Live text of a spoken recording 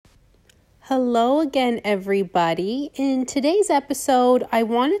Hello again, everybody. In today's episode, I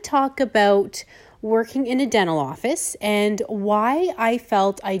want to talk about working in a dental office and why I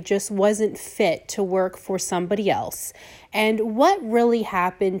felt I just wasn't fit to work for somebody else and what really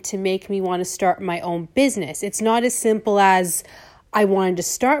happened to make me want to start my own business. It's not as simple as I wanted to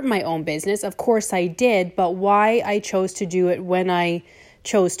start my own business. Of course I did, but why I chose to do it when I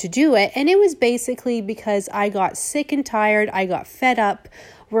chose to do it. And it was basically because I got sick and tired. I got fed up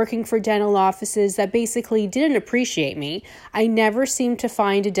working for dental offices that basically didn't appreciate me. I never seemed to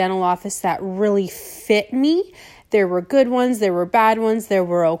find a dental office that really fit me. There were good ones, there were bad ones, there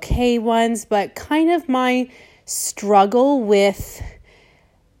were okay ones, but kind of my struggle with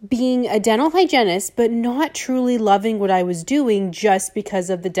being a dental hygienist, but not truly loving what I was doing just because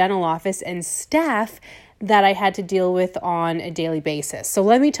of the dental office and staff that I had to deal with on a daily basis. So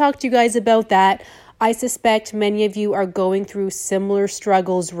let me talk to you guys about that. I suspect many of you are going through similar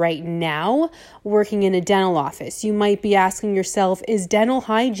struggles right now working in a dental office. You might be asking yourself, is dental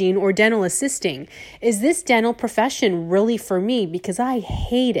hygiene or dental assisting, is this dental profession really for me? Because I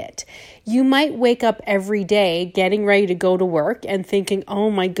hate it. You might wake up every day getting ready to go to work and thinking, oh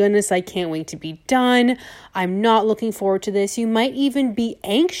my goodness, I can't wait to be done. I'm not looking forward to this. You might even be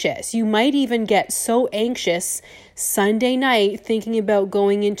anxious. You might even get so anxious Sunday night thinking about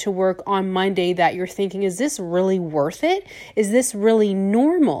going into work on Monday that you're thinking, is this really worth it? Is this really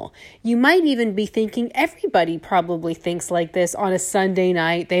normal? You might even be thinking everybody probably thinks like this on a Sunday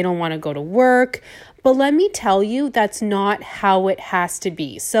night. They don't want to go to work. But let me tell you, that's not how it has to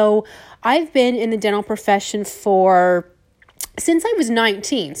be. So I've been in the dental profession since I was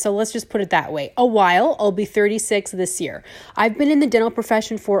 19, so let's just put it that way. A while. I'll be 36 this year. I've been in the dental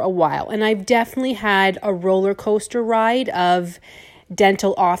profession for a while, and I've definitely had a roller coaster ride of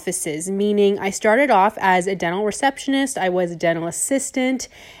dental offices, meaning I started off as a dental receptionist, I was a dental assistant,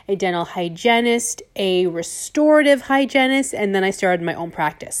 a dental hygienist, a restorative hygienist, and then I started my own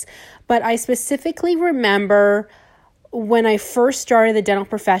practice. But I specifically remember when I first started the dental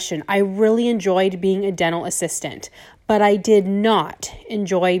profession, I really enjoyed being a dental assistant, but I did not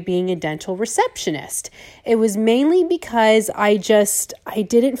enjoy being a dental receptionist. It was mainly because I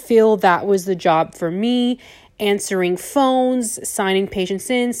didn't feel that was the job for me. Answering phones, signing patients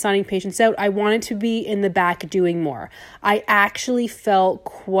in, signing patients out. I wanted to be in the back doing more. I actually felt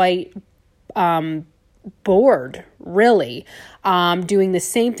quite bored, really, doing the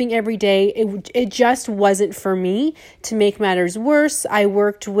same thing every day. It just wasn't for me. To make matters worse, I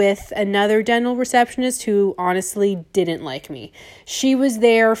worked with another dental receptionist who honestly didn't like me. She was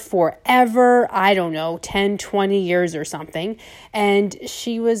there forever, I don't know, 10, 20 years or something, and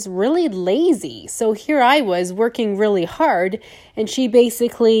she was really lazy. So here I was working really hard, and she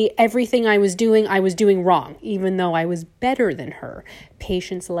basically, everything I was doing wrong, even though I was better than her.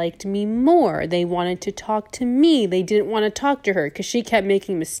 Patients liked me more. They wanted to talk to me. They didn't want to talk to her because she kept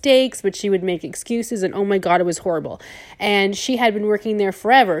making mistakes, but she would make excuses, and oh my God, it was horrible. And she had been working there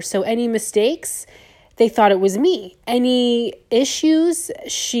forever, so any mistakes, they thought it was me. Any issues,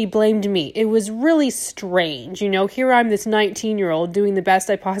 she blamed me. It was really strange. Here I'm this 19-year-old doing the best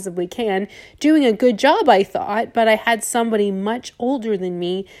I possibly can, doing a good job, I thought, but I had somebody much older than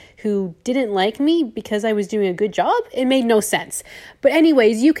me who didn't like me because I was doing a good job. It made no sense. But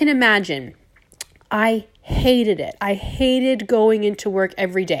anyways, you can imagine, I hated it. I hated going into work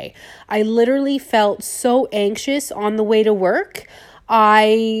every day. I literally felt so anxious on the way to work.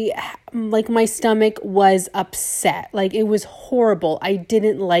 My stomach was upset. It was horrible. I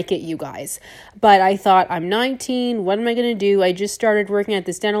didn't like it, you guys. But I thought, I'm 19. What am I going to do? I just started working at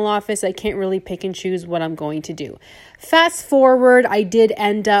this dental office. I can't really pick and choose what I'm going to do. Fast forward, I did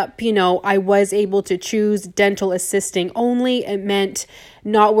end up, I was able to choose dental assisting only. It meant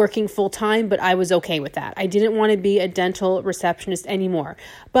not working full time, but I was okay with that. I didn't want to be a dental receptionist anymore.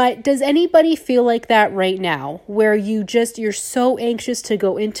 But does anybody feel like that right now, where you're so anxious to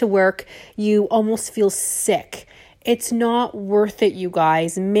go into work, you almost feel sick? It's not worth it, you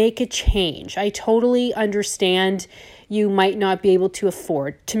guys. Make a change. I totally understand you might not be able to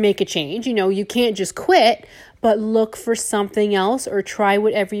afford to make a change. You can't just quit, but look for something else or try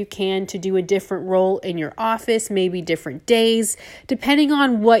whatever you can to do a different role in your office, maybe different days, depending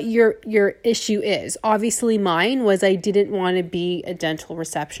on what your issue is. Obviously, mine was I didn't want to be a dental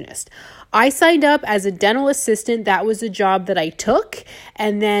receptionist. I signed up as a dental assistant. That was a job that I took.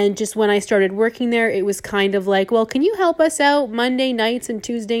 And then just when I started working there, it was kind of like, well, can you help us out Monday nights and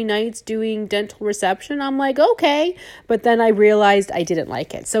Tuesday nights doing dental reception? I'm like, okay. But then I realized I didn't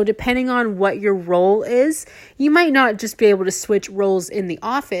like it. So depending on what your role is, you might not just be able to switch roles in the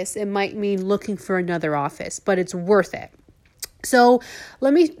office. It might mean looking for another office, but it's worth it. So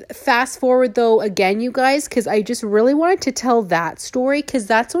let me fast forward though again, you guys, because I just really wanted to tell that story, because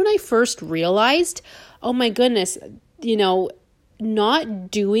that's when I first realized, oh my goodness,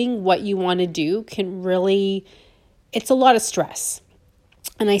 not doing what you want to do can really, it's a lot of stress.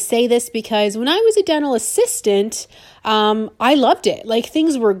 And I say this because when I was a dental assistant, I loved it. Like,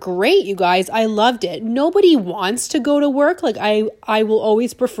 things were great, you guys. I loved it. Nobody wants to go to work. Like, I will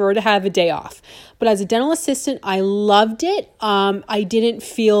always prefer to have a day off. But as a dental assistant, I loved it. I didn't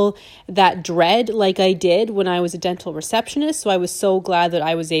feel that dread like I did when I was a dental receptionist. So I was so glad that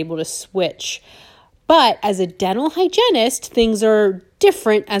I was able to switch. But as a dental hygienist, things are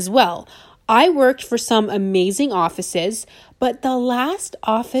different as well. I worked for some amazing offices, but the last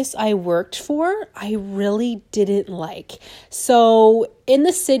office I worked for, I really didn't like. So in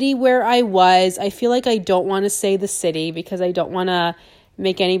the city where I was, I feel like I don't want to say the city because I don't want to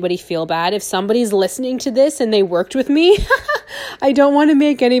make anybody feel bad. If somebody's listening to this and they worked with me, I don't want to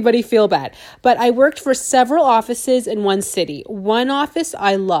make anybody feel bad. But I worked for several offices in one city. One office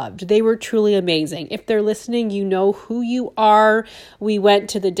I loved. They were truly amazing. If they're listening, you know who you are. We went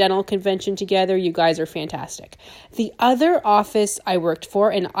to the dental convention together. You guys are fantastic. The other office I worked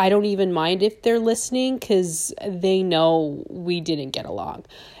for, and I don't even mind if they're listening because they know we didn't get along.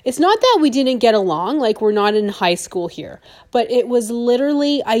 It's not that we didn't get along, like we're not in high school here, but it was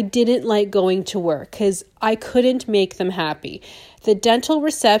literally, I didn't like going to work because I couldn't make them happy. The dental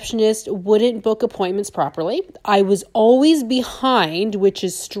receptionist wouldn't book appointments properly. I was always behind, which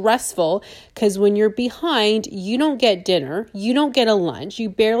is stressful because when you're behind, you don't get dinner, you don't get a lunch,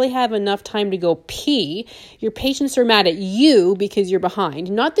 you barely have enough time to go pee. Your patients are mad at you because you're behind.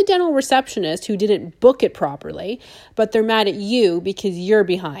 Not the dental receptionist who didn't book it properly, but they're mad at you because you're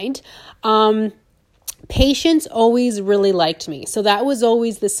behind. Patients always really liked me. So that was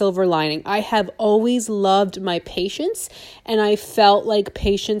always the silver lining. I have always loved my patients, and I felt like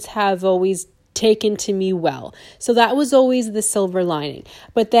patients have always taken to me well. So that was always the silver lining.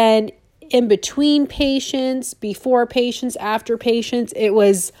 But then in between patients, before patients, after patients, it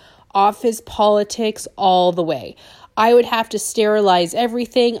was office politics all the way. I would have to sterilize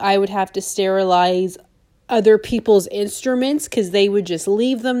everything. I would have to sterilize other people's instruments because they would just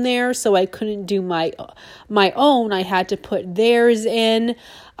leave them there. So I couldn't do my own. I had to put theirs in.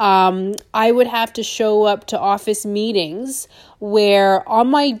 I would have to show up to office meetings where on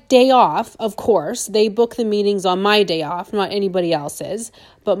my day off, of course, they book the meetings on my day off, not anybody else's,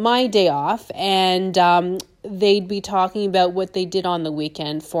 but my day off. And they'd be talking about what they did on the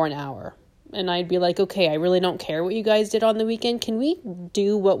weekend for an hour. And I'd be like, okay, I really don't care what you guys did on the weekend. Can we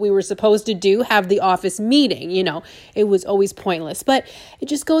do what we were supposed to do? Have the office meeting, it was always pointless. But it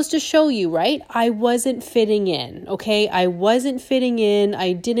just goes to show you, right? I wasn't fitting in, okay? I wasn't fitting in.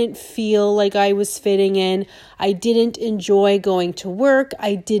 I didn't feel like I was fitting in. I didn't enjoy going to work.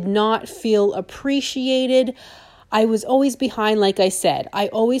 I did not feel appreciated. I was always behind, like I said. I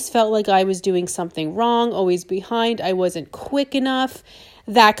always felt like I was doing something wrong, always behind. I wasn't quick enough.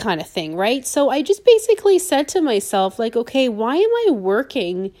 That kind of thing, right? So I just basically said to myself, like, okay, why am I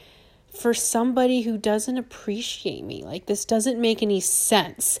working for somebody who doesn't appreciate me? Like, this doesn't make any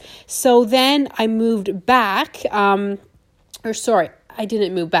sense. So then I moved back, I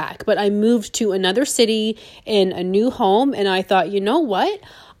didn't move back, but I moved to another city in a new home. And I thought, you know what?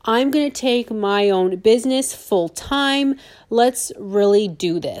 I'm going to take my own business full time. Let's really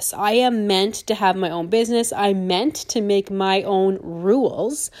do this. I am meant to have my own business. I'm meant to make my own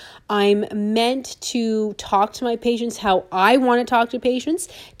rules. I'm meant to talk to my patients how I want to talk to patients,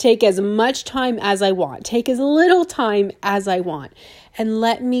 take as much time as I want, take as little time as I want. And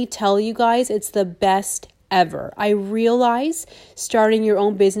let me tell you guys, it's the best ever. I realize starting your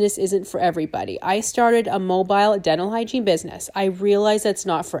own business isn't for everybody. I started a mobile dental hygiene business. I realize that's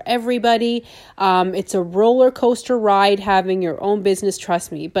not for everybody. It's a roller coaster ride having your own business,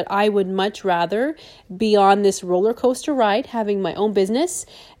 trust me, but I would much rather be on this roller coaster ride having my own business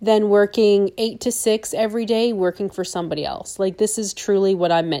than working 8 to 6 every day working for somebody else. Like, this is truly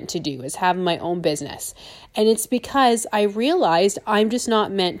what I'm meant to do, is have my own business. And it's because I realized I'm just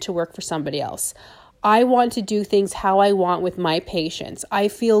not meant to work for somebody else. I want to do things how I want with my patients. I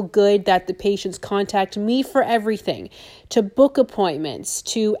feel good that the patients contact me for everything, to book appointments,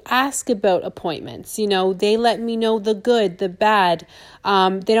 to ask about appointments. They let me know the good, the bad.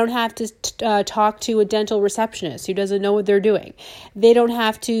 They don't have to talk to a dental receptionist who doesn't know what they're doing. They don't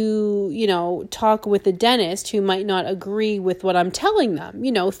have to, talk with a dentist who might not agree with what I'm telling them,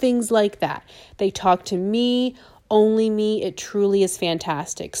 things like that. They talk to me only me. It truly is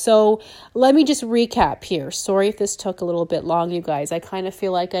fantastic. So let me just recap here. Sorry if this took a little bit long, you guys. I kind of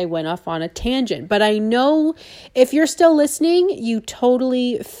feel like I went off on a tangent, but I know if you're still listening, you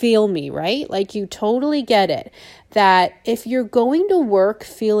totally feel me, right? Like you totally get it. That if you're going to work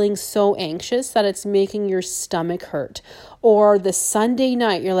feeling so anxious that it's making your stomach hurt, or the Sunday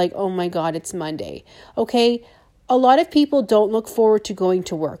night, you're like, oh my God, it's Monday. Okay. A lot of people don't look forward to going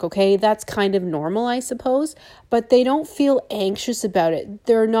to work, okay? That's kind of normal, I suppose, but they don't feel anxious about it.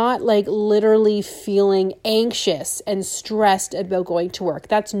 They're not like literally feeling anxious and stressed about going to work.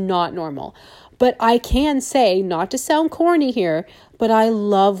 That's not normal. But I can say, not to sound corny here, but I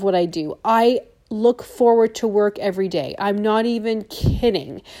love what I do. I look forward to work every day. I'm not even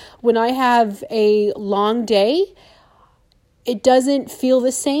kidding. When I have a long day, it doesn't feel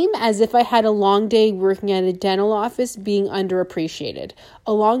the same as if I had a long day working at a dental office being underappreciated.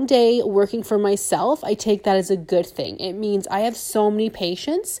 A long day working for myself, I take that as a good thing. It means I have so many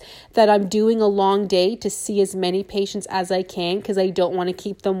patients that I'm doing a long day to see as many patients as I can because I don't want to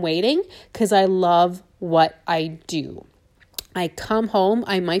keep them waiting because I love what I do. I come home,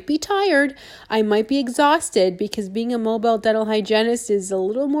 I might be tired, I might be exhausted because being a mobile dental hygienist is a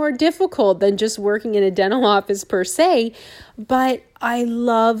little more difficult than just working in a dental office per se, but I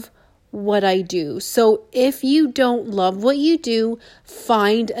love what I do. So if you don't love what you do,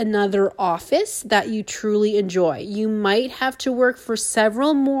 find another office that you truly enjoy. You might have to work for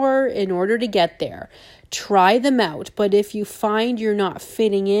several more in order to get there. Try them out, but if you find you're not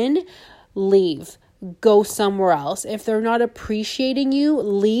fitting in, leave. Go somewhere else. If they're not appreciating you,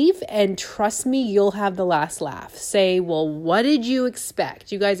 leave, and trust me, you'll have the last laugh. Say, well, what did you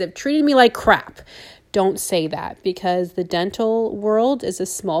expect? You guys have treated me like crap. Don't say that because the dental world is a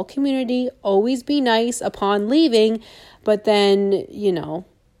small community. Always be nice upon leaving, but then,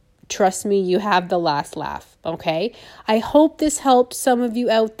 trust me, you have the last laugh, okay? I hope this helped some of you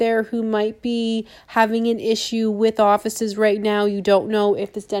out there who might be having an issue with offices right now. You don't know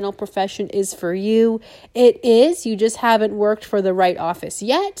if this dental profession is for you. It is. You just haven't worked for the right office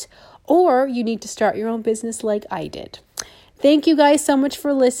yet, or you need to start your own business like I did. Thank you guys so much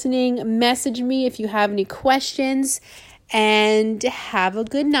for listening. Message me if you have any questions, and have a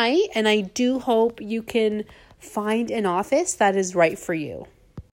good night. And I do hope you can find an office that is right for you.